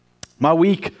My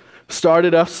week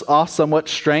started us off somewhat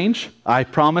strange. I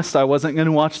promised I wasn't going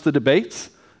to watch the debates,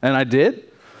 and I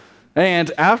did.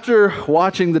 And after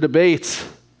watching the debates,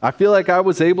 I feel like I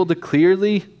was able to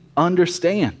clearly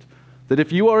understand that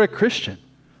if you are a Christian,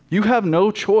 you have no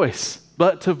choice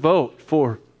but to vote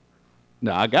for.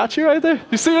 No, I got you right there.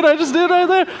 You see what I just did right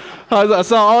there? I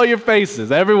saw all your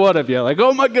faces, every one of you, like,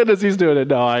 oh my goodness, he's doing it.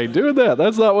 No, I ain't doing that.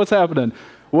 That's not what's happening.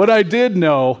 What I did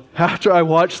know after I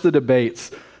watched the debates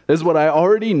is what I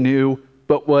already knew,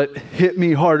 but what hit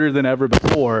me harder than ever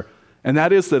before, and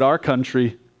that is that our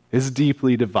country is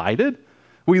deeply divided.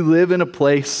 We live in a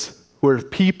place where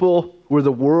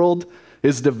the world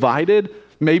is divided,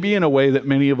 maybe in a way that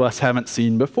many of us haven't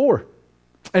seen before.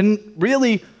 And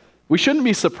really, we shouldn't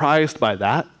be surprised by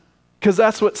that, because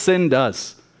that's what sin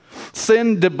does.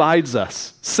 Sin divides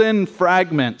us. Sin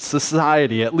fragments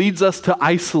society. It leads us to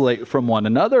isolate from one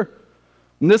another.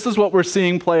 And this is what we're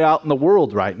seeing play out in the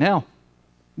world right now.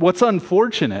 What's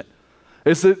unfortunate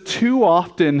is that too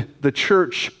often the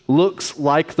church looks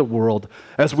like the world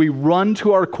as we run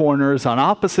to our corners on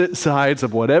opposite sides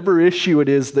of whatever issue it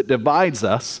is that divides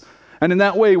us. And in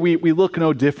that way, we look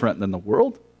no different than the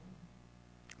world.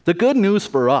 The good news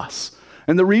for us,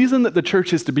 and the reason that the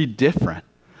church is to be different,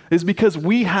 is because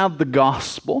we have the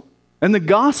gospel. And the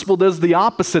gospel does the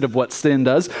opposite of what sin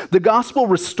does. The gospel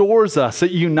restores us.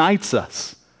 It unites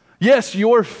us. Yes,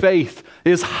 your faith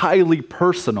is highly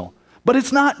personal, but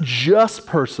it's not just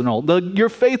personal. Your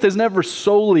faith is never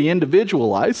solely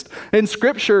individualized. In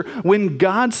Scripture, when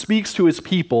God speaks to his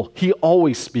people, he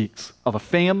always speaks of a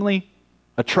family,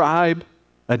 a tribe,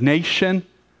 a nation,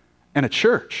 and a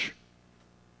church.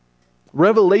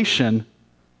 Revelation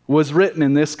was written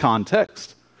in this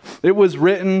context. It was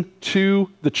written to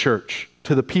the church,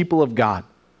 to the people of God.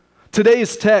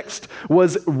 Today's text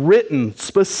was written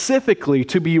specifically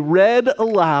to be read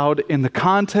aloud in the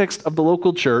context of the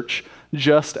local church,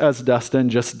 just as Dustin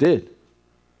just did.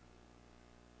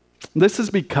 This is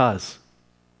because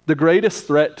the greatest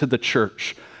threat to the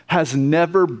church has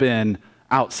never been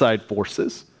outside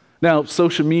forces. Now,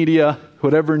 social media,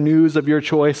 whatever news of your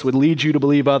choice would lead you to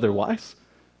believe otherwise.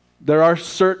 There are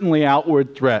certainly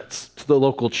outward threats to the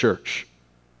local church,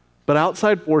 but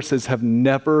outside forces have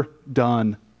never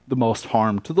done the most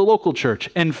harm to the local church.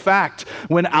 In fact,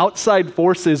 when outside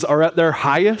forces are at their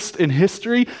highest in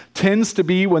history, tends to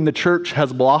be when the church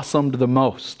has blossomed the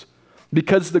most,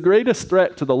 because the greatest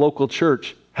threat to the local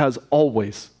church has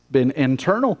always been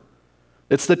internal.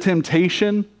 It's the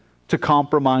temptation to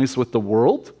compromise with the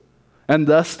world, and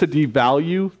thus to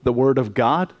devalue the word of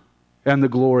God and the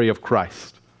glory of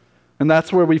Christ. And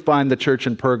that's where we find the church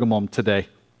in Pergamum today.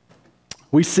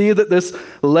 We see that this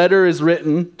letter is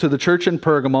written to the church in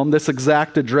Pergamum, this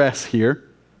exact address here.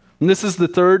 And this is the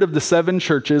third of the 7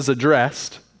 churches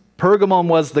addressed. Pergamum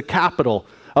was the capital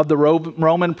of the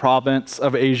Roman province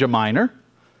of Asia Minor.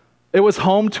 It was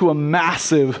home to a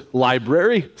massive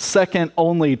library, second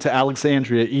only to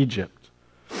Alexandria, Egypt.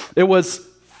 It was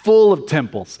full of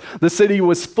temples. The city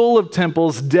was full of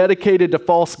temples dedicated to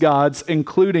false gods,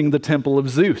 including the temple of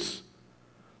Zeus.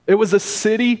 It was a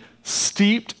city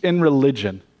steeped in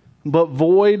religion, but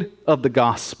void of the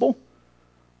gospel.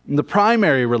 And the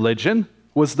primary religion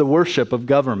was the worship of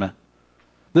government.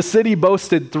 The city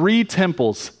boasted 3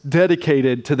 temples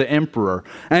dedicated to the emperor,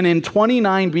 and in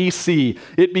 29 BC,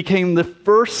 it became the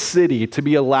first city to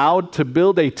be allowed to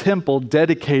build a temple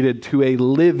dedicated to a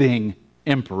living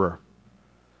emperor.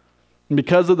 And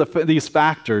because of these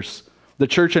factors, the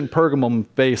church in Pergamum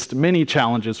faced many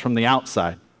challenges from the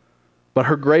outside, but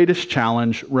her greatest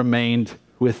challenge remained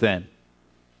within.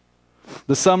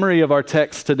 The summary of our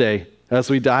text today, as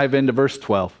we dive into verse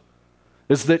 12,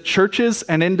 is that churches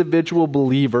and individual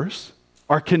believers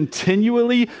are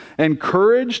continually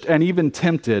encouraged and even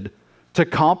tempted to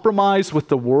compromise with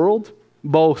the world,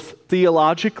 both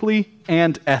theologically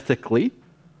and ethically,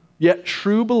 yet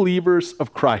true believers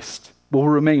of Christ will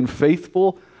remain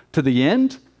faithful to the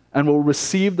end and will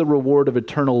receive the reward of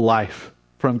eternal life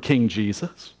from King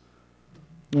Jesus.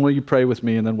 Will you pray with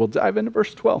me, and then we'll dive into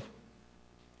verse 12.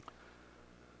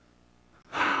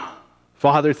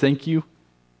 Father, thank you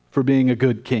for being a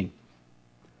good king.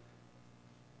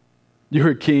 You're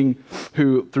a king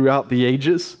who, throughout the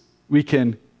ages, we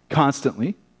can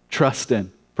constantly trust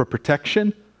in for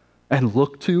protection and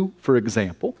look to for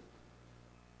example.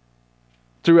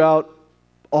 Throughout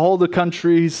all the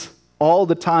countries, all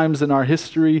the times in our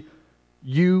history,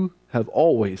 you have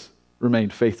always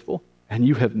remained faithful, and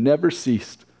you have never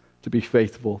ceased to be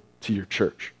faithful to your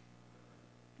church.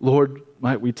 Lord,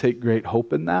 might we take great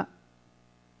hope in that?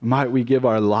 Might we give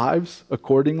our lives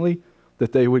accordingly,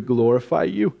 that they would glorify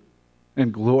you?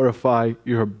 and glorify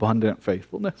your abundant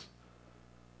faithfulness.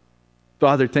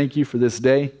 Father, thank you for this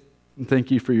day, and thank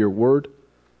you for your word.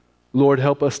 Lord,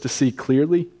 help us to see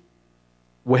clearly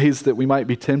ways that we might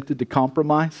be tempted to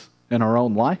compromise in our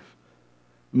own life.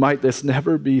 Might this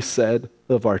never be said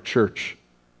of our church.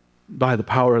 By the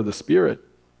power of the Spirit,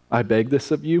 I beg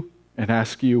this of you and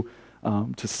ask you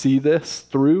to see this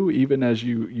through even as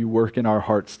you work in our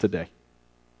hearts today.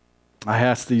 I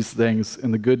ask these things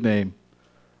in the good name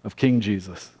of King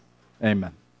Jesus.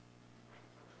 Amen.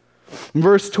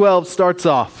 Verse 12 starts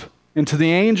off, "And to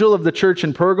the angel of the church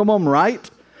in Pergamum write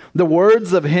the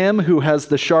words of him who has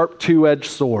the sharp two-edged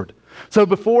sword." So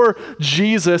before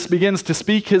Jesus begins to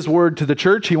speak his word to the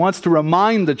church, he wants to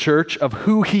remind the church of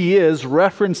who he is,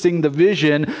 referencing the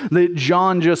vision that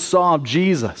John just saw of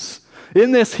Jesus.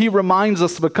 In this, he reminds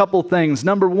us of a couple things.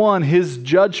 Number one, his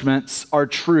judgments are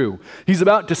true. He's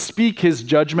about to speak his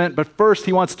judgment, but first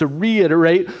he wants to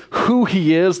reiterate who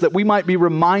he is, that we might be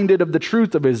reminded of the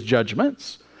truth of his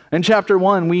judgments. In chapter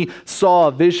 1, we saw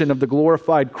a vision of the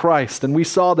glorified Christ, and we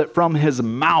saw that from his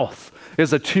mouth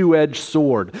is a two-edged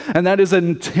sword. And that is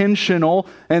intentional,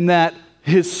 and that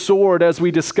his sword, as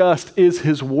we discussed, is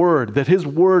his word, that his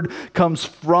word comes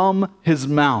from his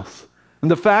mouth. And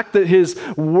the fact that his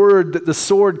word, that the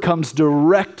sword comes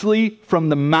directly from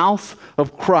the mouth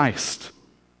of Christ,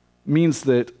 means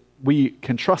that we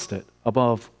can trust it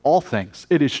above all things.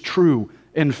 It is true,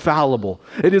 infallible.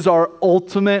 It is our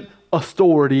ultimate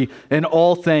authority in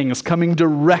all things, coming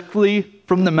directly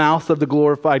from the mouth of the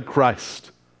glorified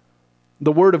Christ.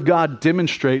 The Word of God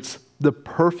demonstrates the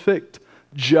perfect,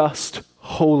 just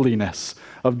holiness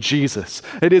of Jesus.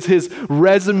 It is his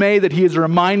resume that he is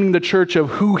reminding the church of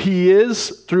who he is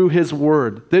through his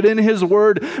word. That in his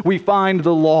word we find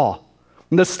the law.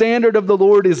 And the standard of the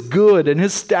Lord is good, and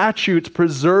his statutes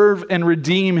preserve and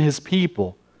redeem his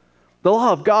people. The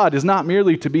law of God is not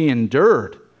merely to be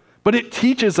endured, but it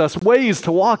teaches us ways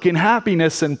to walk in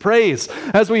happiness and praise.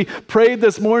 As we prayed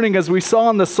this morning, as we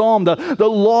saw in the psalm, the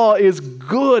law is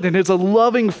good, and it's a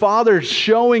loving Father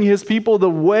showing his people the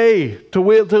way to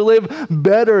live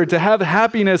better, to have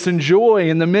happiness and joy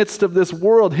in the midst of this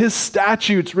world. His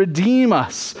statutes redeem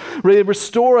us, they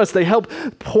restore us, they help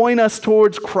point us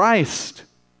towards Christ.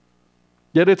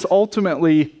 Yet it's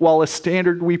ultimately, while a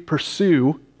standard we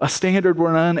pursue, a standard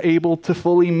we're unable to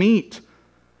fully meet.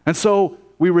 And so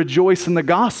we rejoice in the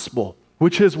gospel,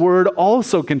 which his word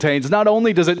also contains. Not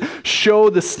only does it show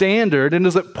the standard and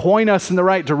does it point us in the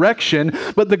right direction,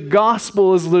 but the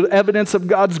gospel is the evidence of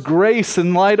God's grace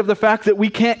in light of the fact that we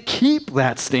can't keep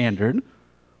that standard.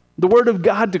 The word of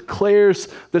God declares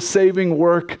the saving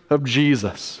work of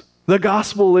Jesus. The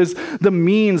gospel is the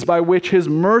means by which his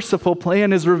merciful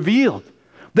plan is revealed.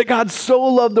 That God so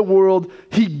loved the world,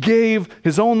 he gave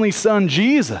his only son,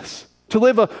 Jesus, to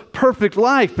live a perfect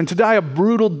life and to die a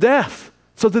brutal death,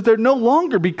 so that there no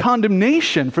longer be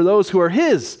condemnation for those who are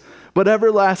his, but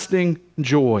everlasting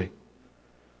joy.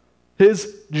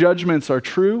 His judgments are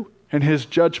true, and his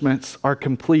judgments are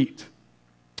complete.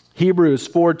 Hebrews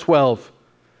 4:12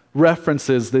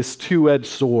 references this two-edged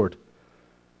sword.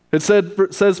 It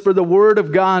says, "For the word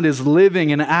of God is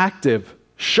living and active,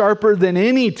 sharper than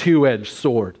any two-edged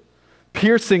sword,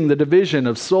 piercing the division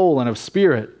of soul and of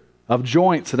spirit, of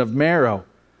joints and of marrow,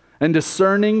 and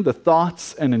discerning the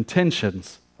thoughts and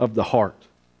intentions of the heart."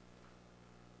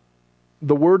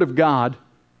 The Word of God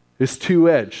is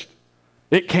two-edged.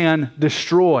 It can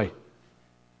destroy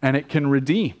and it can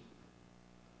redeem.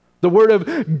 The Word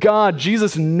of God,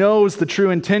 Jesus knows the true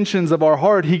intentions of our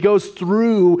heart. He goes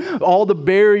through all the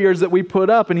barriers that we put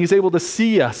up, and he's able to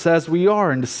see us as we are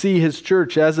and to see his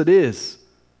church as it is.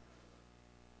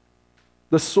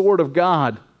 The sword of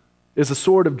God is a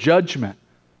sword of judgment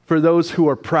for those who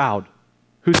are proud,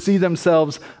 who see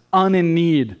themselves in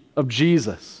need of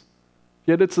Jesus.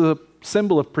 Yet it's a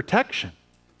symbol of protection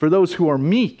for those who are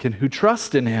meek and who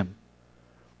trust in him.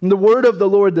 And the word of the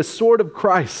Lord, the sword of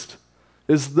Christ,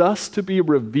 is thus to be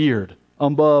revered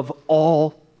above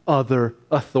all other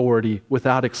authority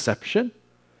without exception.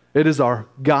 It is our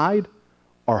guide,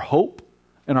 our hope,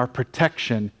 and our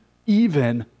protection,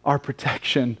 even our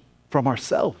protection from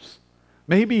ourselves.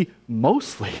 Maybe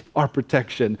mostly our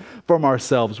protection from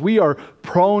ourselves. We are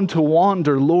prone to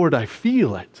wander, Lord, I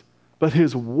feel it. But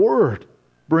his word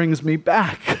brings me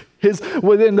back.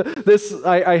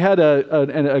 I had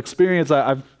an experience.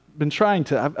 I've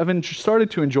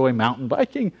started to enjoy mountain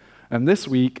biking. And this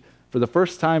week, for the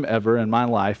first time ever in my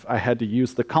life, I had to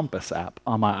use the Compass app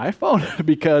on my iPhone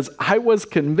because I was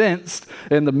convinced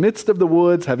in the midst of the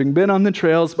woods, having been on the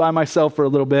trails by myself for a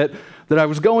little bit, that I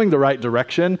was going the right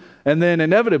direction. And then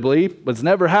inevitably, what's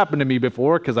never happened to me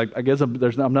before, because I guess I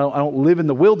don't live in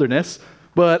the wilderness,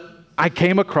 but I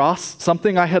came across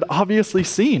something I had obviously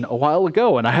seen a while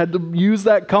ago, and I had to use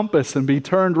that compass and be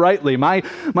turned rightly. My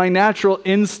natural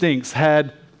instincts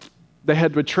had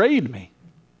betrayed me.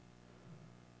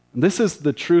 This is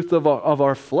the truth of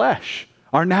our flesh.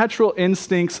 Our natural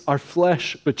instincts, our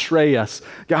flesh betray us.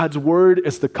 God's word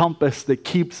is the compass that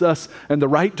keeps us in the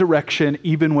right direction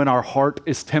even when our heart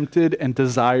is tempted and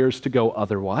desires to go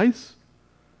otherwise.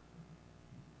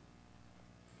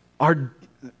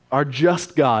 Our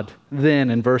just God, then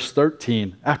in verse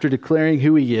 13, after declaring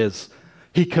who he is,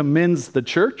 he commends the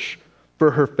church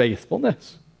for her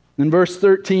faithfulness. In verse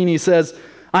 13, he says,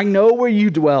 I know where you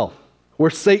dwell, where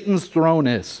Satan's throne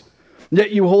is.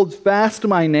 Yet you hold fast to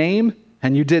my name,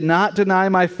 and you did not deny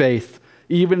my faith,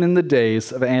 even in the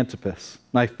days of Antipas,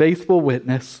 my faithful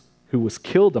witness, who was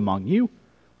killed among you,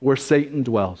 where Satan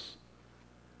dwells.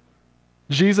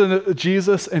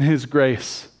 Jesus in his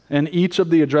grace, in each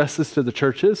of the addresses to the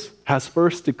churches, has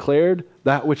first declared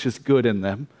that which is good in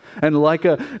them. And like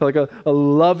a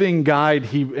loving guide,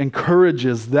 he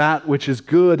encourages that which is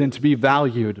good and to be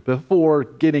valued before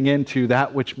getting into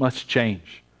that which must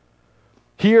change.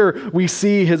 Here we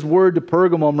see his word to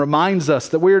Pergamum reminds us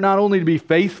that we are not only to be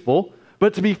faithful,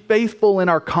 but to be faithful in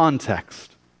our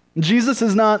context. Jesus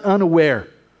is not unaware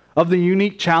of the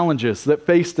unique challenges that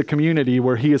face the community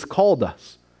where he has called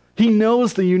us. He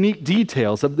knows the unique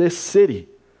details of this city,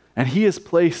 and he has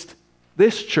placed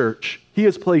this church, he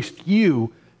has placed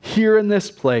you here in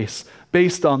this place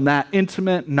based on that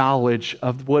intimate knowledge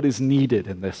of what is needed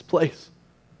in this place.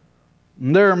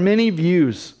 And there are many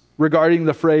views regarding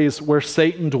the phrase where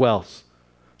Satan dwells.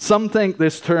 Some think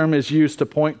this term is used to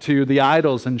point to the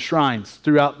idols and shrines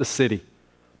throughout the city.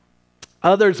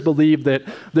 Others believe that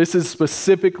this is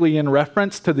specifically in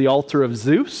reference to the altar of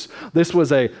Zeus. This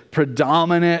was a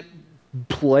predominant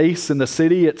place in the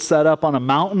city. It's set up on a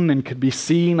mountain and could be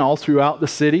seen all throughout the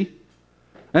city.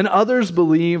 And others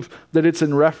believe that it's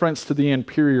in reference to the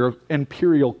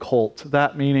imperial cult,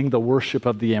 that meaning the worship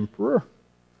of the emperor.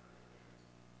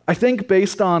 I think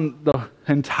based on the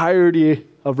entirety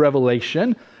of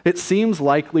Revelation, it seems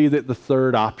likely that the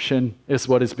third option is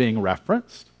what is being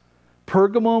referenced.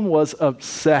 Pergamum was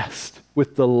obsessed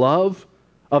with the love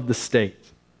of the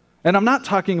state. And I'm not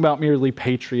talking about merely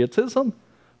patriotism,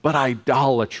 but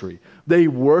idolatry. They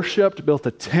worshipped, built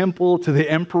a temple to the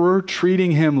emperor,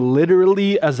 treating him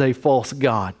literally as a false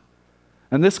god.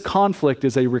 And this conflict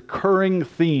is a recurring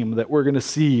theme that we're going to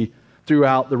see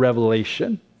throughout the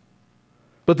Revelation.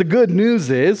 But the good news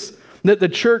is that the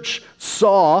church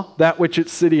saw that which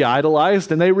its city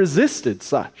idolized, and they resisted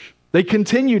such. They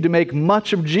continued to make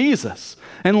much of Jesus.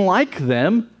 And like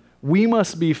them, we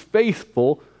must be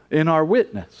faithful in our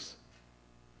witness.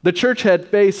 The church had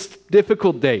faced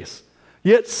difficult days,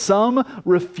 yet some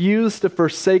refused to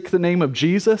forsake the name of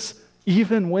Jesus,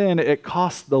 even when it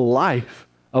cost the life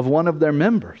of one of their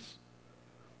members.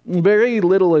 Very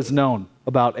little is known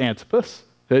about Antipas.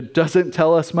 It doesn't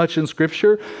tell us much in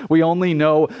Scripture. We only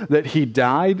know that he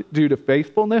died due to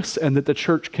faithfulness and that the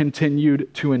church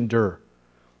continued to endure.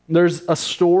 There's a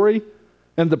story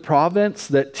in the province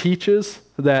that teaches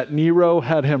that Nero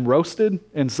had him roasted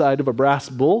inside of a brass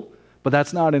bull, but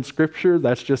that's not in Scripture.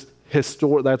 That's just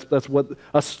that's what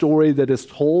a story that is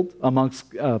told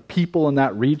amongst people in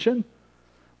that region.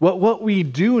 What we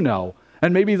do know,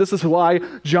 and maybe this is why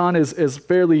John is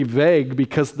fairly vague,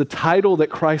 because the title that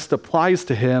Christ applies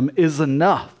to him is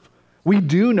enough. We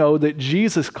do know that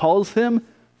Jesus calls him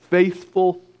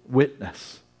faithful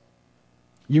witness.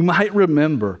 You might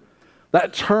remember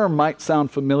that term might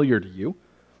sound familiar to you,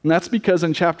 and that's because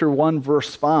in chapter 1,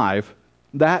 verse 5,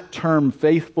 that term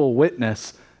faithful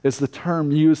witness is the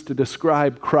term used to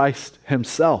describe Christ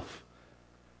himself.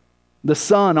 The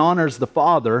Son honors the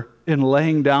Father in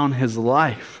laying down his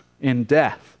life in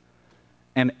death.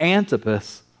 And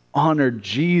Antipas honored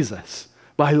Jesus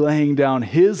by laying down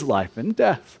his life in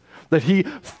death. That he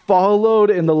followed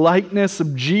in the likeness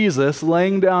of Jesus,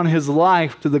 laying down his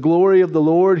life to the glory of the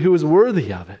Lord who is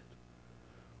worthy of it.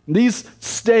 These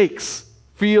stakes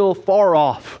feel far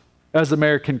off as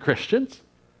American Christians.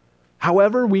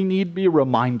 However, we need to be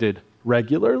reminded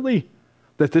regularly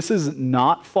that this is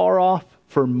not far off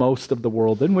for most of the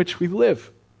world in which we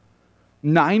live.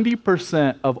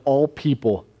 90% of all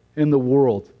people in the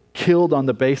world killed on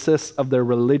the basis of their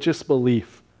religious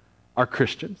belief are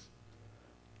Christians.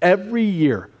 Every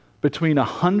year, between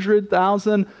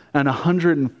 100,000 and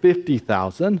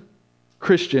 150,000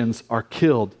 Christians are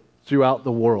killed throughout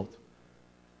the world.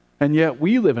 And yet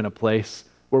we live in a place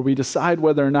where we decide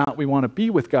whether or not we want to be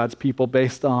with God's people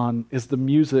based on, is the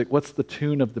music, what's the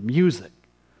tune of the music?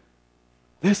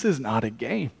 This is not a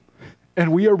game.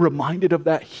 And we are reminded of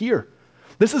that here.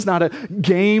 This is not a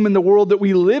game in the world that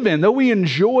we live in. Though we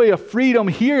enjoy a freedom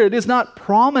here, it is not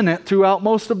prominent throughout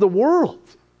most of the world.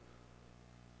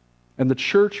 And the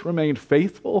church remained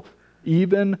faithful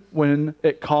even when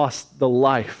it cost the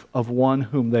life of one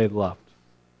whom they loved.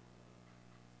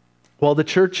 While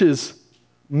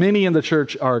many in the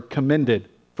church are commended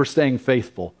for staying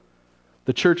faithful,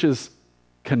 the church is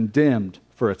condemned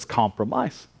for its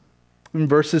compromise. And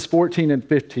verses 14 and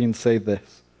 15 say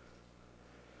this: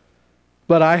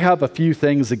 "But I have a few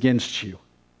things against you.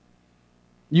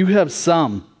 You have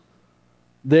some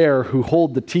there who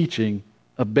hold the teaching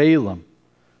of Balaam,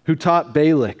 who taught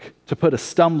Balak to put a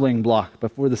stumbling block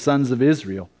before the sons of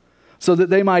Israel, so that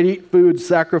they might eat food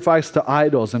sacrificed to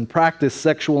idols and practice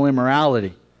sexual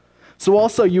immorality. So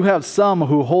also you have some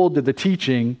who hold to the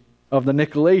teaching of the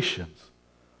Nicolaitans."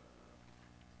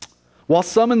 While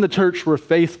some in the church were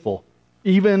faithful,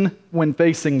 even when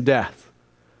facing death,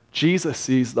 Jesus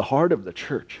sees the heart of the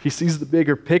church. He sees the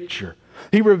bigger picture.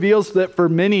 He reveals that for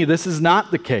many, this is not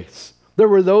the case. There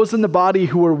were those in the body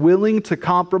who were willing to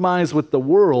compromise with the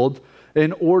world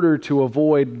in order to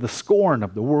avoid the scorn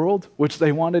of the world, which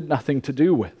they wanted nothing to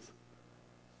do with.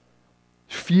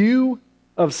 Few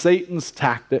of Satan's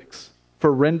tactics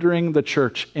for rendering the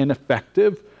church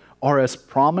ineffective are as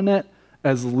prominent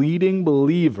as leading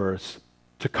believers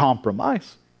to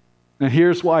compromise. And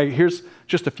here's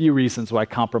just a few reasons why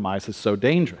compromise is so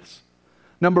dangerous.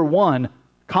 Number one,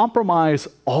 compromise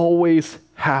always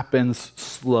happens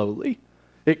slowly.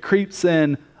 It creeps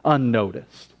in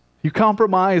unnoticed. You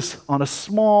compromise on a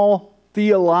small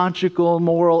theological,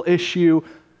 moral issue,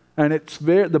 and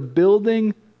the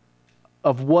building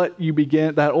of what you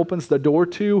begin, that opens the door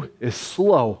to, is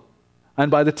slow. And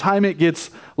by the time it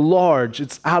gets large,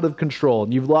 it's out of control,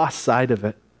 and you've lost sight of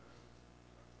it.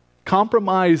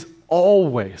 Compromise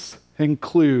always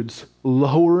includes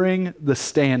lowering the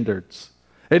standards.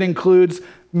 It includes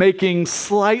making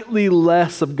slightly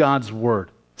less of God's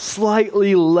word,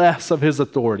 slightly less of his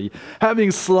authority, having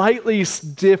slightly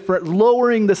different,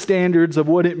 lowering the standards of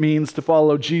what it means to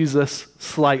follow Jesus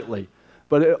slightly.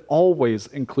 But it always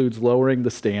includes lowering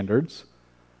the standards.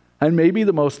 And maybe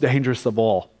the most dangerous of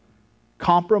all,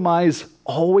 compromise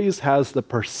always has the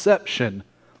perception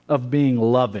of being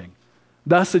loving.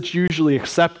 Thus, it's usually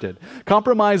accepted.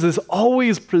 Compromise is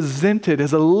always presented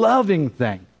as a loving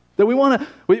thing. That we want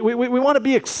to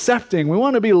be accepting. We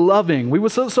want to be loving.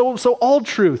 So all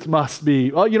truth must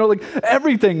be,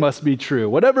 everything must be true.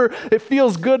 Whatever it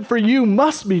feels good for you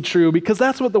must be true, because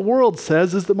that's what the world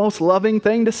says is the most loving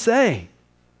thing to say.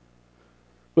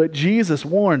 But Jesus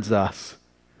warns us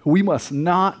we must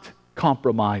not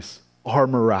compromise our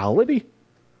morality.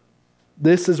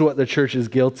 This is what the church is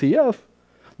guilty of.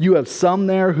 You have some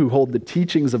there who hold the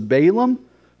teachings of Balaam,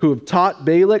 who have taught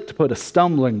Balak to put a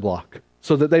stumbling block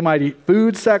so that they might eat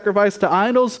food sacrificed to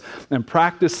idols and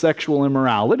practice sexual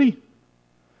immorality.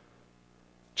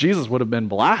 Jesus would have been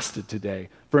blasted today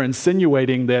for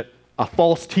insinuating that a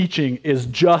false teaching is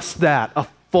just that, a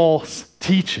false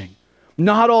teaching.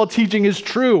 Not all teaching is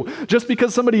true. Just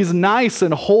because somebody is nice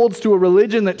and holds to a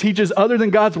religion that teaches other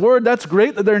than God's word, that's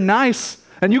great that they're nice.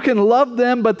 And you can love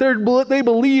them, but what they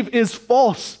believe is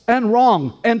false and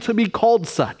wrong, and to be called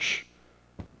such.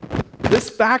 This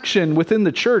faction within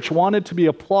the church wanted to be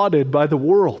applauded by the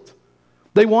world.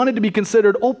 They wanted to be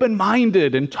considered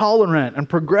open-minded and tolerant and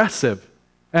progressive.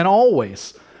 And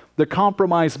always, the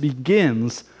compromise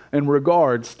begins in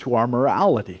regards to our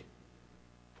morality.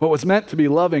 What was meant to be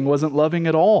loving wasn't loving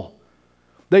at all.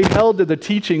 They held to the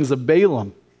teachings of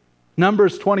Balaam.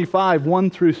 Numbers 25, 1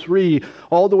 through 3,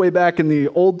 all the way back in the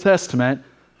Old Testament,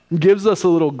 gives us a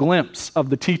little glimpse of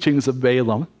the teachings of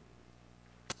Balaam.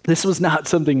 This was not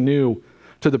something new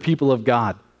to the people of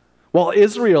God. While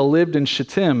Israel lived in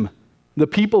Shittim, the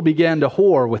people began to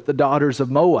whore with the daughters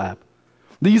of Moab.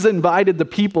 These invited the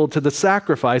people to the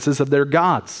sacrifices of their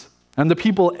gods, and the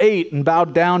people ate and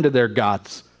bowed down to their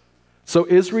gods. So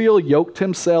Israel yoked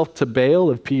himself to Baal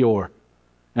of Peor,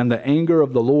 and the anger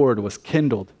of the Lord was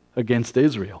kindled against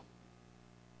Israel.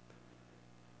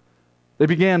 They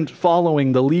began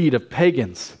following the lead of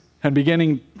pagans and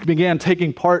began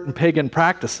taking part in pagan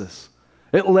practices.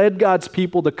 It led God's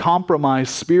people to compromise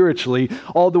spiritually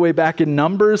all the way back in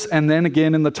Numbers and then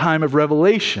again in the time of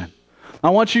Revelation.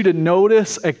 I want you to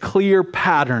notice a clear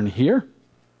pattern here.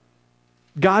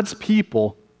 God's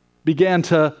people began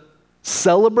to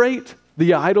celebrate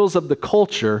the idols of the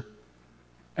culture,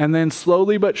 and then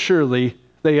slowly but surely,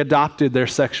 they adopted their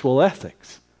sexual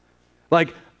ethics.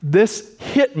 Like, this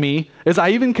hit me as I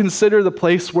even consider the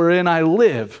place wherein I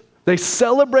live. They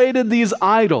celebrated these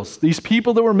idols, these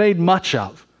people that were made much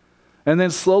of. And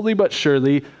then slowly but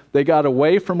surely, they got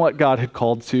away from what God had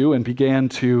called to and began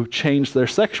to change their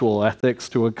sexual ethics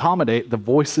to accommodate the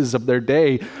voices of their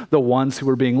day, the ones who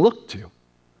were being looked to.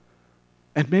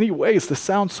 In many ways, this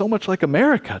sounds so much like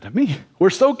America to me.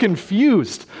 We're so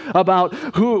confused about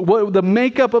what the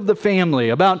makeup of the family,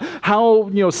 about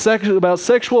how, about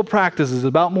sexual practices,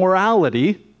 about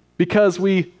morality, because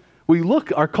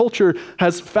our culture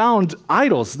has found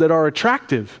idols that are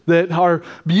attractive, that are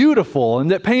beautiful,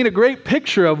 and that paint a great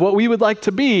picture of what we would like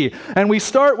to be. And we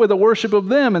start with a worship of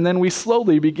them, and then we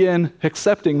slowly begin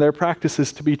accepting their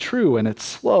practices to be true, and it's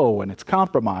slow, and it's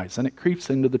compromise, and it creeps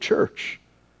into the church.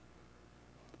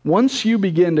 Once you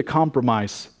begin to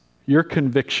compromise your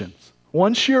convictions,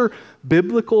 once your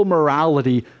biblical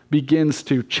morality begins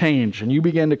to change and you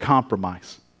begin to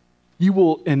compromise, you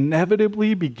will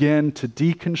inevitably begin to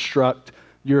deconstruct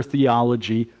your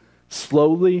theology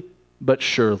slowly but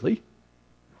surely.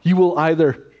 You will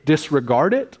either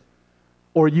disregard it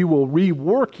or you will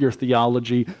rework your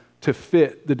theology to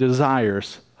fit the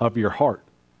desires of your heart.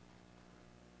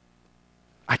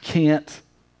 I can't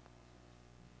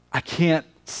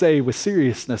say with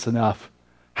seriousness enough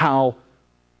how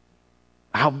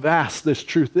vast this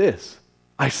truth is.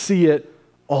 I see it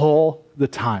all the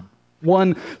time.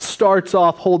 One starts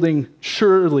off holding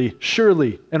surely,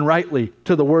 and rightly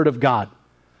to the Word of God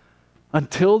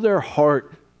until their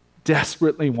heart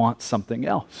desperately wants something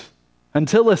else.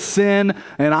 Until a sin,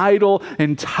 an idol,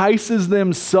 entices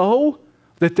them so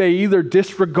that they either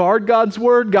disregard God's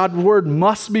Word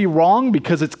must be wrong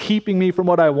because it's keeping me from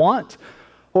what I want,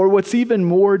 or what's even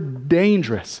more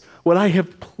dangerous, what I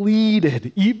have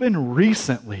pleaded even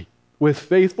recently with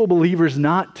faithful believers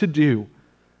not to do,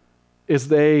 is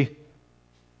they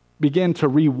begin to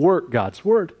rework God's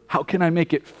Word. How can I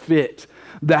make it fit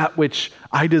that which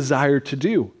I desire to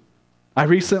do? I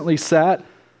recently sat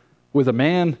with a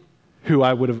man who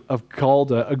I would have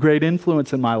called a great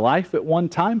influence in my life at one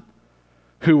time,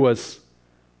 who was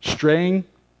straying,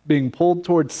 being pulled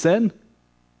towards sin,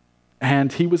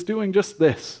 and he was doing just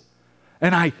this.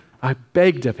 And I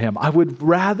begged of him, I would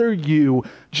rather you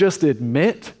just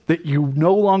admit that you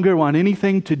no longer want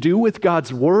anything to do with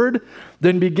God's Word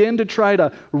than begin to try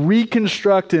to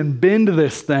reconstruct and bend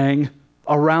this thing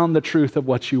around the truth of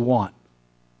what you want.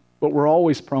 But we're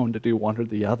always prone to do one or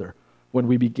the other when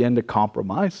we begin to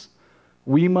compromise.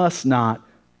 We must not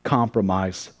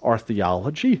compromise our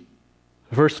theology.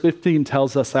 Verse 15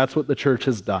 tells us that's what the church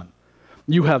has done.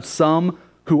 You have some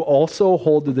who also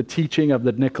hold to the teaching of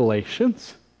the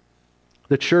Nicolaitans.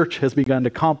 The church has begun to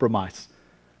compromise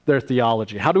their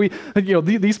theology. How do we,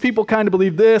 these people kind of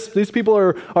believe this, these people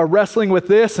are wrestling with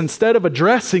this. Instead of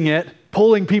addressing it,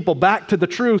 pulling people back to the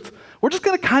truth, we're just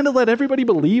going to kind of let everybody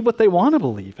believe what they want to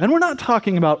believe. And we're not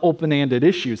talking about open-handed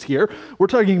issues here. We're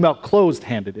talking about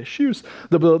closed-handed issues.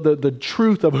 The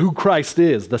truth of who Christ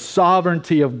is, the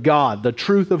sovereignty of God, the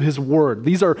truth of His Word.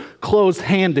 These are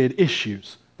closed-handed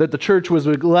issues that the church was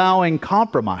allowing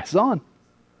compromise on.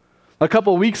 A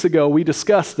couple of weeks ago, we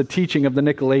discussed the teaching of the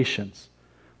Nicolaitans.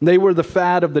 They were the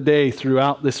fad of the day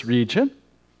throughout this region.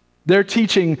 Their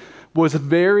teaching was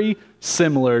very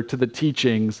similar to the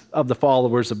teachings of the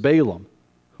followers of Balaam.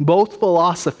 Both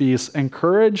philosophies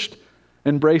encouraged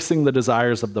embracing the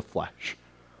desires of the flesh.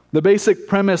 The basic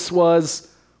premise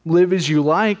was, live as you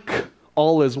like,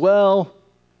 all is well,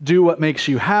 do what makes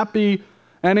you happy,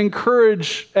 and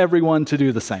encourage everyone to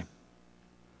do the same.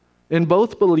 In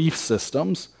both belief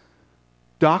systems,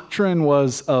 doctrine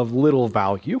was of little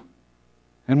value.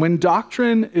 And when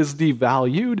doctrine is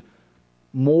devalued,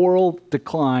 moral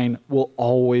decline will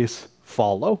always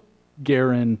follow,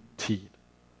 guaranteed.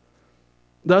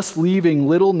 Thus leaving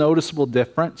little noticeable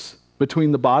difference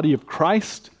between the body of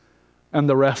Christ and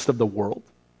the rest of the world.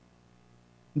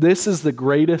 This is the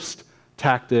greatest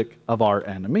tactic of our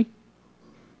enemy.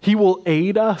 He will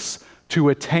aid us to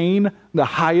attain the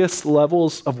highest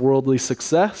levels of worldly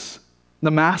success, the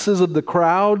masses of the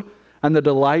crowd, and the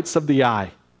delights of the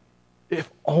eye, if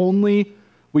only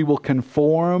we will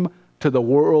conform to the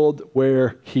world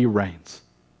where He reigns.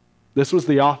 This was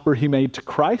the offer He made to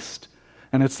Christ,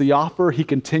 and it's the offer He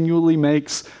continually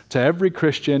makes to every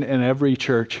Christian in every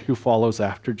church who follows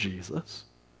after Jesus.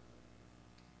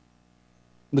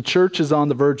 The church is on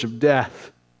the verge of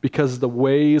death because the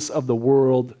ways of the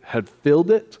world had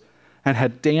filled it and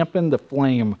had dampened the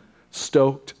flame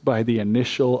stoked by the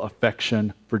initial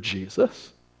affection for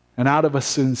Jesus. And out of a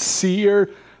sincere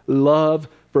love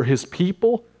for his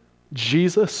people,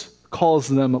 Jesus calls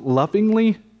them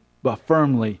lovingly but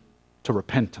firmly to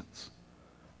repentance.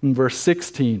 In verse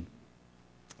 16,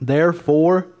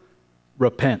 therefore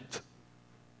repent.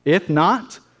 If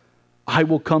not, I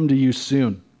will come to you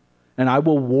soon, and I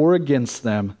will war against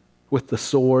them with the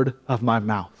sword of my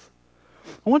mouth.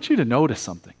 I want you to notice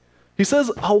something. He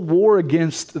says, I'll war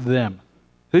against them.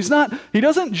 He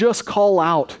doesn't just call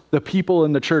out the people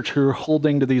in the church who are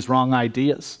holding to these wrong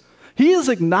ideas. He has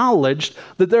acknowledged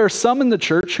that there are some in the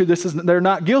church who they're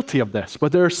not guilty of this,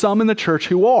 but there are some in the church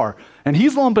who are. And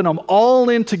he's lumping them all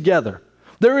in together.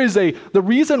 The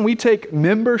reason we take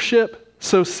membership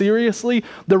so seriously,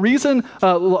 the reason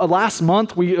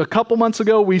a couple months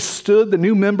ago, we stood the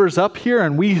new members up here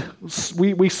and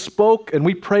we spoke and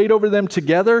we prayed over them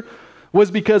together was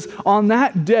because on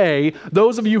that day,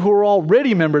 those of you who are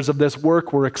already members of this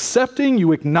work were accepting,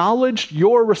 you acknowledged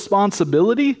your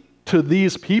responsibility to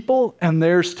these people and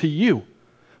theirs to you.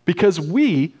 Because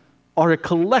we are a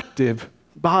collective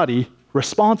body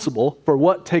responsible for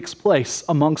what takes place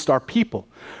amongst our people.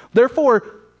 Therefore,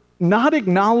 not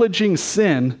acknowledging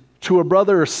sin to a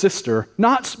brother or sister,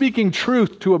 not speaking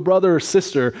truth to a brother or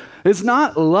sister, is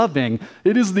not loving.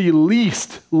 It is the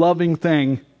least loving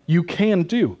thing you can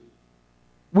do.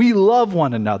 We love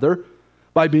one another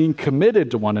by being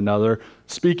committed to one another,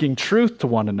 speaking truth to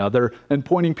one another, and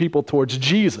pointing people towards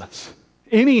Jesus.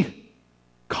 Any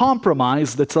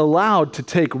compromise that's allowed to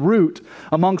take root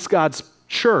amongst God's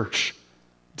church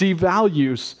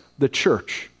devalues the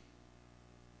church.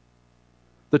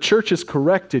 The church is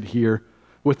corrected here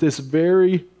with this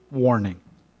very warning.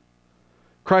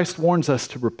 Christ warns us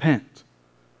to repent.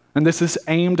 And this is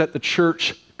aimed at the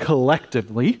church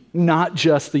collectively, not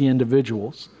just the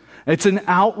individuals. It's an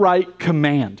outright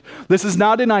command. This is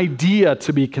not an idea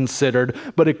to be considered,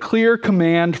 but a clear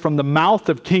command from the mouth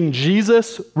of King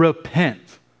Jesus, repent.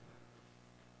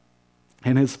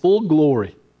 In his full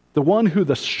glory, the one who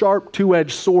the sharp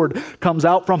two-edged sword comes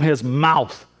out from his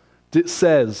mouth, it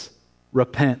says,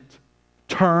 repent.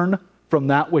 Turn from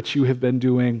that which you have been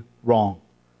doing wrong.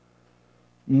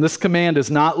 And this command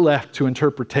is not left to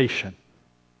interpretation.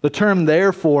 The term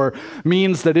therefore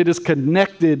means that it is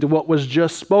connected to what was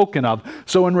just spoken of.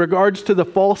 So in regards to the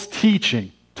false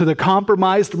teaching, to the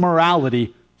compromised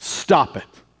morality, stop it.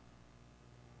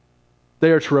 They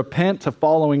are to repent of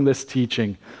following this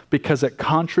teaching because it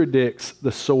contradicts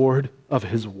the sword of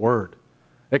his word.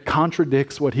 It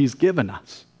contradicts what he's given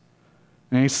us.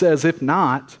 And he says, if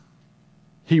not,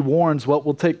 he warns what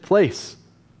will take place.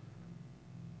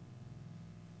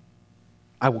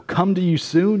 I will come to you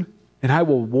soon, and I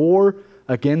will war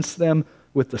against them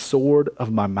with the sword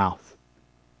of my mouth.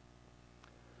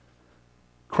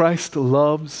 Christ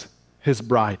loves his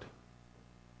bride,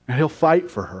 and he'll fight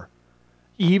for her,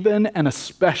 even and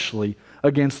especially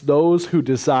against those who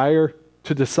desire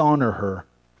to dishonor her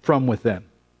from within.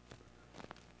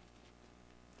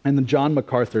 And in John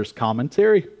MacArthur's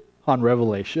commentary on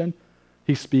Revelation,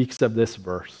 he speaks of this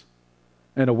verse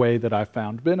in a way that I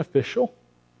found beneficial.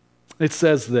 It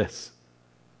says this: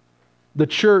 the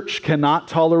church cannot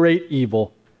tolerate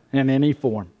evil in any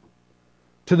form.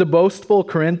 To the boastful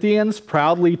Corinthians,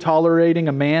 proudly tolerating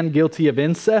a man guilty of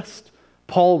incest,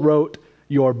 Paul wrote,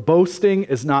 your boasting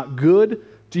is not good.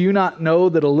 Do you not know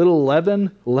that a little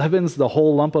leaven leavens the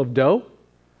whole lump of dough?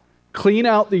 Clean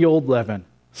out the old leaven,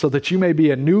 so that you may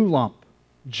be a new lump,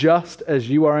 just as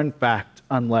you are in fact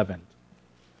unleavened.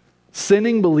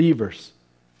 Sinning believers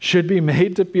should be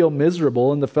made to feel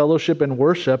miserable in the fellowship and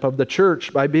worship of the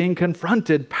church by being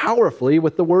confronted powerfully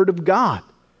with the Word of God.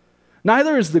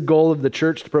 Neither is the goal of the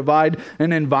church to provide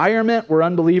an environment where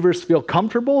unbelievers feel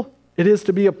comfortable. It is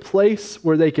to be a place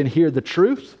where they can hear the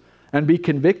truth and be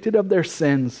convicted of their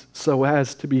sins so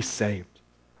as to be saved.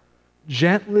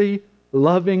 Gently,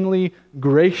 lovingly,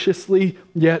 graciously,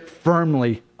 yet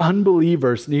firmly,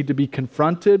 unbelievers need to be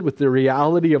confronted with the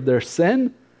reality of their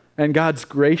sin and God's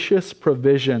gracious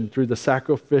provision through the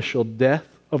sacrificial death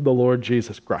of the Lord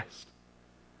Jesus Christ.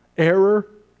 Error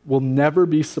will never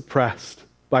be suppressed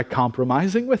by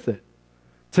compromising with it.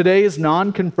 Today's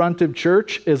non-confrontive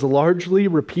church is largely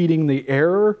repeating the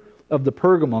error of the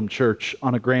Pergamum church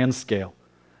on a grand scale,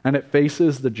 and it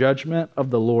faces the judgment of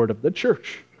the Lord of the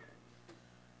church.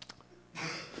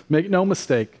 Make no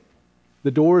mistake,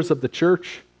 the doors of the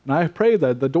church, and I pray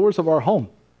that the doors of our home,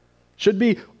 should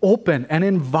be open and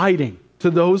inviting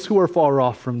to those who are far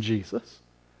off from Jesus.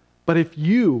 But if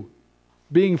you,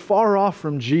 being far off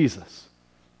from Jesus,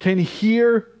 can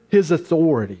hear his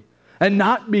authority and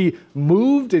not be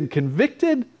moved and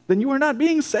convicted, then you are not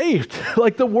being saved.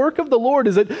 Like the work of the Lord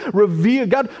is that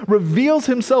God reveals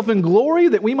himself in glory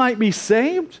that we might be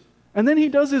saved, and then he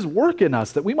does his work in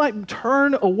us that we might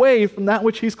turn away from that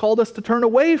which he's called us to turn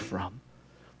away from.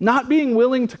 Not being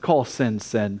willing to call sin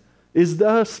sin is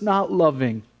thus not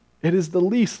loving. It is the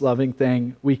least loving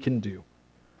thing we can do.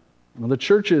 Well, the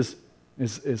church is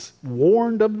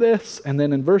warned of this, and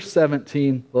then in verse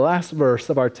 17, the last verse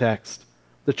of our text,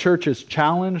 the church is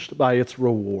challenged by its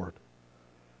reward.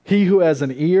 He who has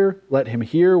an ear, let him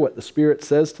hear what the Spirit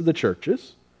says to the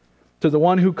churches. To the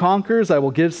one who conquers, I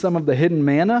will give some of the hidden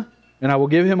manna, and I will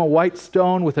give him a white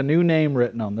stone with a new name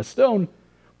written on the stone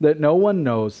that no one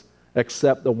knows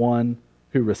except the one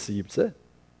who receives it.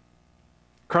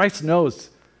 Christ knows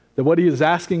that what he is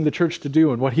asking the church to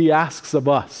do and what he asks of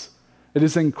us, it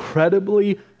is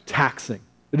incredibly taxing.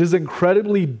 It is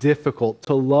incredibly difficult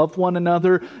to love one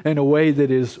another in a way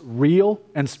that is real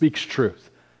and speaks truth.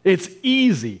 It's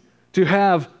easy to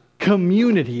have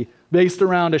community based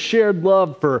around a shared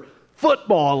love for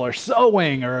football or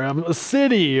sewing or a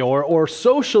city or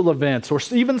social events or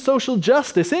even social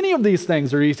justice. Any of these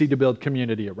things are easy to build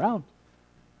community around.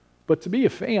 But to be a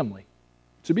family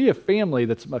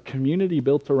that's a community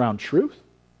built around truth,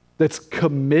 that's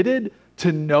committed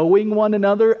to knowing one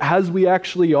another as we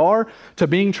actually are, to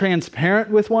being transparent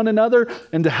with one another,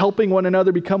 and to helping one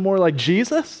another become more like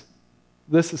Jesus,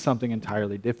 this is something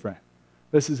entirely different.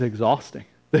 This is exhausting.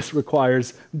 This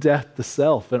requires death to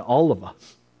self in all of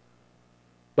us.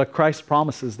 But Christ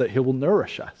promises that he will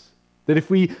nourish us. That if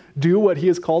we do what he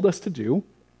has called us to do,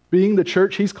 being the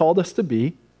church he's called us to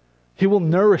be, he will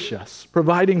nourish us,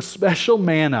 providing special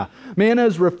manna. Manna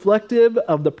is reflective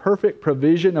of the perfect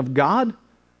provision of God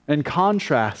in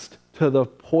contrast to the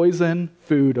poison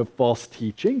food of false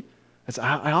teaching. As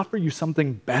I offer you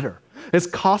something better. As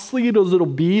costly as it'll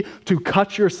be to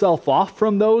cut yourself off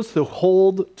from those who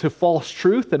hold to false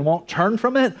truth and won't turn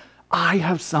from it, I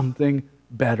have something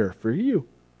better for you.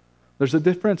 There's a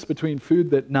difference between food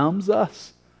that numbs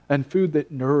us and food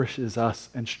that nourishes us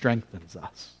and strengthens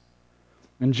us.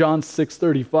 In John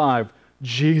 6:35,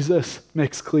 Jesus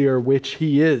makes clear which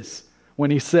he is when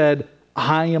he said,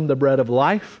 I am the bread of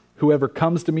life. Whoever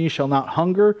comes to me shall not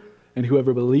hunger, and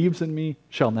whoever believes in me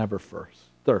shall never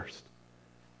thirst.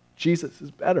 Jesus is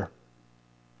better.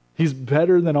 He's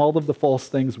better than all of the false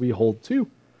things we hold to.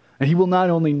 And he will not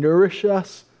only nourish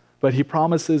us, but he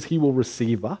promises he will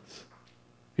receive us.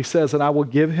 He says, and I will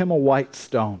give him a white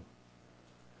stone.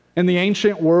 In the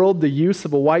ancient world, the use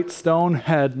of a white stone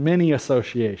had many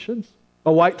associations.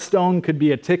 A white stone could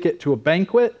be a ticket to a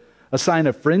banquet, a sign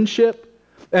of friendship,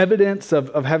 evidence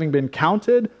of having been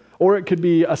counted, or it could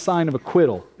be a sign of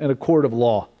acquittal in a court of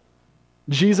law.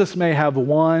 Jesus may have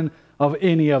one of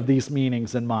any of these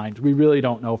meanings in mind. We really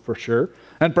don't know for sure.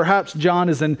 And perhaps John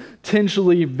is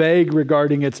intentionally vague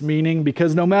regarding its meaning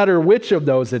because no matter which of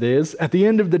those it is, at the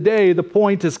end of the day, the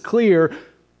point is clear.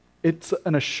 It's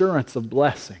an assurance of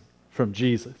blessing from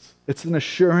Jesus. It's an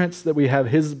assurance that we have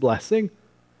his blessing,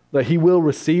 that he will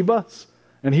receive us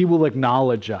and he will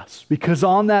acknowledge us. Because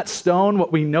on that stone,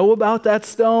 what we know about that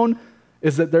stone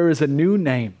is that there is a new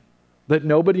name that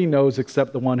nobody knows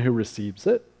except the one who receives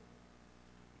it.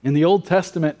 In the Old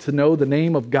Testament, to know the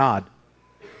name of God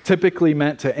typically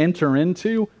meant to enter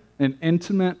into an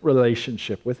intimate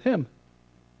relationship with him.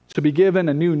 To be given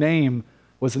a new name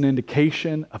was an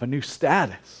indication of a new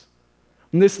status.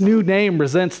 And this new name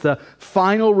presents the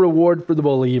final reward for the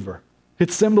believer.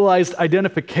 It symbolized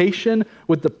identification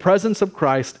with the presence of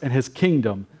Christ and his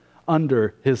kingdom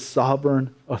under his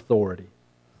sovereign authority.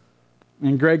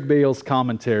 In Greg Bale's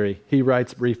commentary, he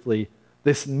writes briefly,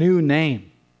 this new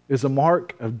name is a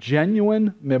mark of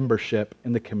genuine membership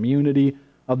in the community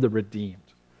of the redeemed,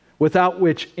 without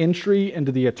which entry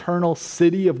into the eternal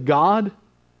city of God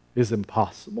is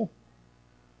impossible.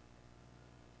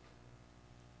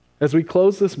 As we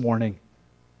close this morning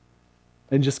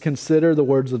and just consider the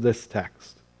words of this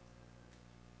text,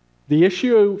 the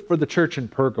issue for the church in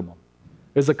Pergamum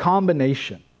is a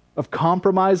combination of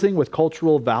compromising with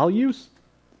cultural values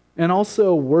and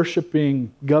also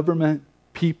worshiping government,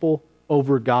 people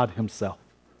over God himself.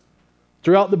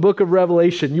 Throughout the book of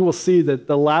Revelation, you will see that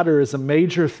the latter is a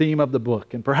major theme of the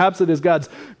book. And perhaps it is God's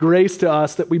grace to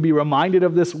us that we be reminded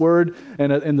of this word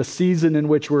in the season in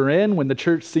which we're in, when the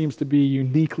church seems to be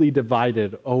uniquely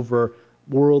divided over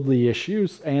worldly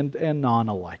issues and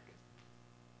non-alike.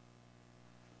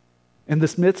 In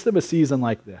this midst of a season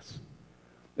like this,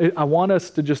 I want us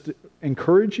to just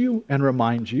encourage you and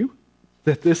remind you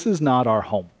that this is not our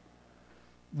home,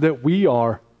 that we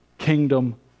are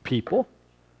kingdom people.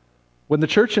 When the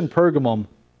church in Pergamum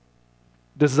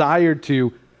desired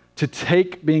to to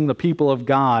take being the people of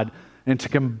God and to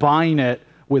combine it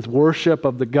with worship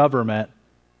of the government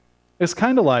is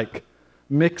kind of like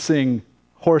mixing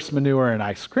horse manure and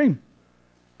ice cream.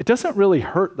 It doesn't really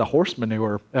hurt the horse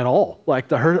manure at all. Like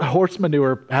the horse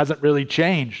manure hasn't really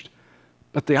changed.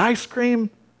 But the ice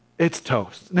cream, it's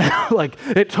toast. Like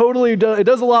it totally does, it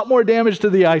does a lot more damage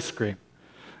to the ice cream.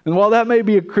 And while that may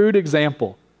be a crude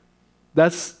example,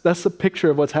 that's a picture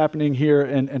of what's happening here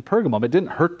in Pergamum. It didn't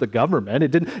hurt the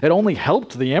government. It only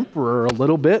helped the emperor a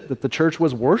little bit that the church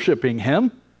was worshiping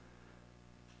him.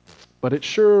 But it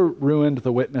sure ruined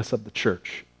the witness of the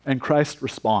church. And Christ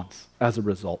responds as a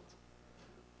result.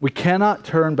 We cannot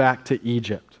turn back to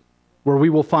Egypt, where we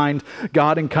will find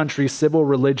God and country civil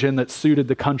religion that suited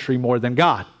the country more than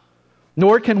God.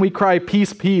 Nor can we cry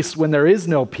peace, peace when there is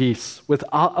no peace, with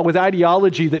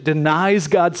ideology that denies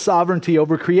God's sovereignty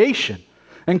over creation,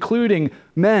 including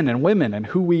men and women and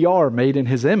who we are made in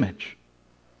his image.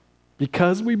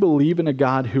 Because we believe in a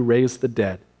God who raised the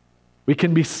dead, we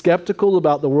can be skeptical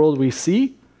about the world we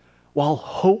see while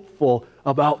hopeful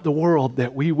about the world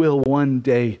that we will one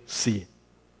day see.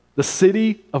 The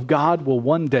city of God will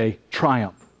one day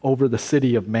triumph over the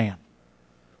city of man.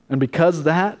 And because of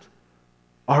that,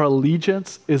 our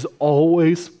allegiance is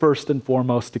always first and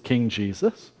foremost to King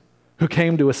Jesus, who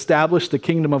came to establish the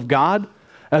kingdom of God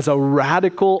as a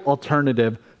radical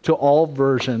alternative to all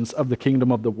versions of the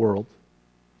kingdom of the world.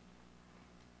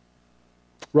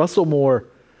 Russell Moore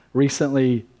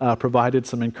recently provided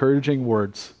some encouraging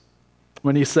words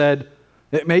when he said,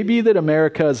 "It may be that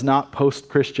America is not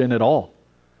post-Christian at all.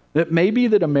 It may be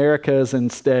that America is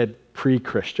instead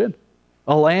pre-Christian,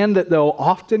 a land that, though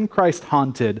often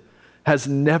Christ-haunted, has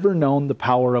never known the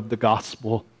power of the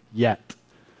gospel yet."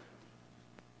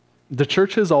 The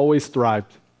church has always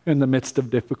thrived in the midst of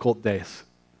difficult days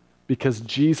because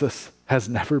Jesus has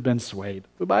never been swayed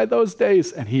by those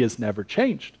days, and he has never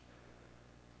changed.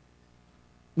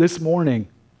 This morning,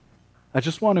 I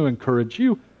just want to encourage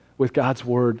you with God's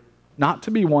word not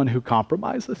to be one who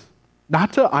compromises,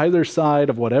 not to either side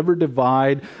of whatever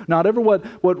divide, not ever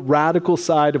what radical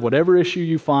side of whatever issue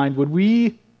you find. Would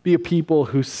we be a people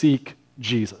who seek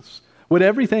Jesus? Would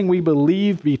everything we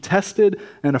believe be tested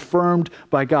and affirmed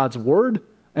by God's word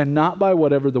and not by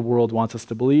whatever the world wants us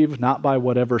to believe, not by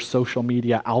whatever social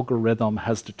media algorithm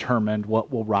has determined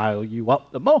what will rile you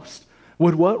up the most?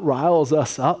 Would what riles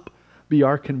us up be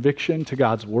our conviction to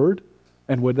God's word?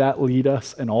 And would that lead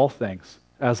us in all things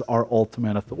as our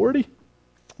ultimate authority?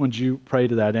 Would you pray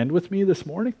to that end with me this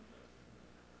morning?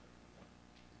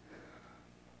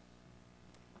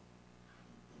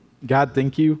 God,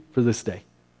 thank you for this day.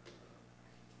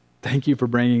 Thank you for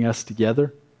bringing us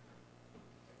together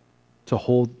to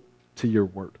hold to your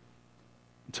word,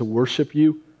 to worship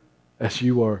you as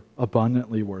you are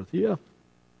abundantly worthy of.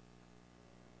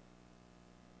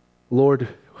 Lord,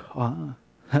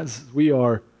 as we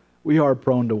are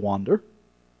prone to wander,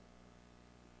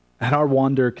 and our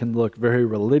wander can look very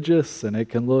religious, and it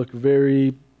can look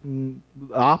very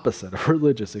opposite of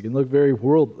religious. It can look very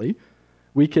worldly.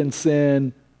 We can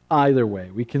sin either way.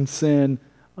 We can sin,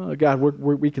 God,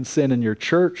 we can sin in your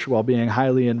church while being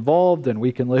highly involved, and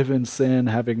we can live in sin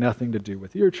having nothing to do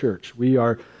with your church. We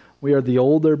are the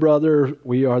older brother.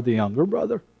 We are the younger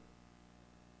brother.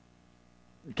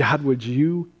 God, would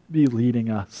you be leading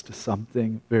us to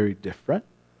something very different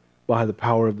by the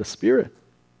power of the Spirit?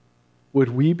 Would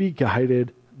we be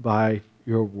guided by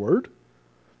your word?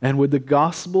 And would the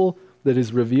gospel that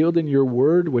is revealed in your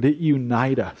word, would it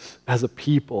unite us as a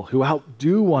people who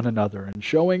outdo one another in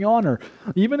showing honor?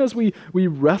 Even as we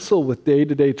wrestle with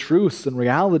day-to-day truths and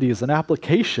realities and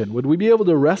application, would we be able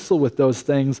to wrestle with those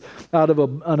things out of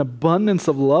an abundance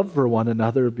of love for one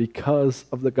another because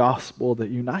of the gospel that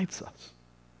unites us?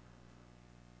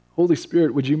 Holy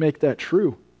Spirit, would you make that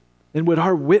true? And would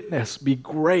our witness be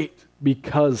great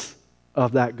because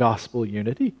of that gospel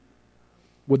unity?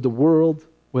 Would the world,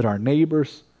 would our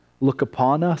neighbors look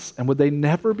upon us, and would they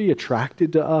never be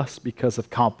attracted to us because of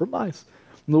compromise?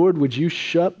 Lord, would you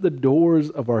shut the doors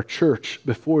of our church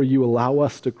before you allow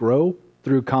us to grow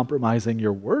through compromising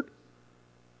your word?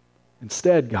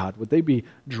 Instead, God, would they be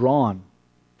drawn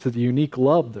to the unique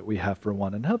love that we have for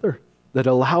one another, that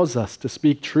allows us to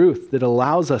speak truth, that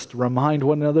allows us to remind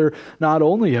one another not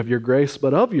only of your grace,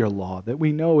 but of your law, that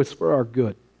we know is for our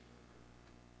good.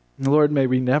 And Lord, may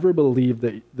we never believe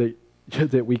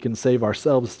that we can save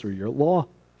ourselves through your law,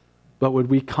 but would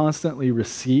we constantly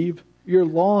receive your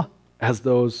law as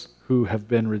those who have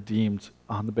been redeemed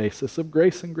on the basis of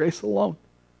grace and grace alone.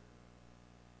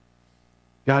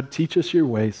 God, teach us your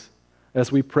ways.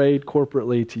 As we prayed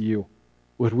corporately to you,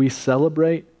 would we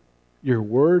celebrate your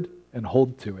word and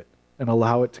hold to it and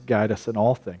allow it to guide us in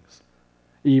all things,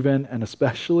 even and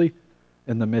especially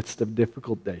in the midst of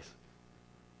difficult days.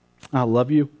 I love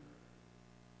you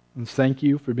and thank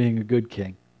you for being a good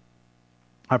king.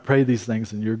 I pray these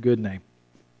things in your good name.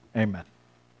 Amen.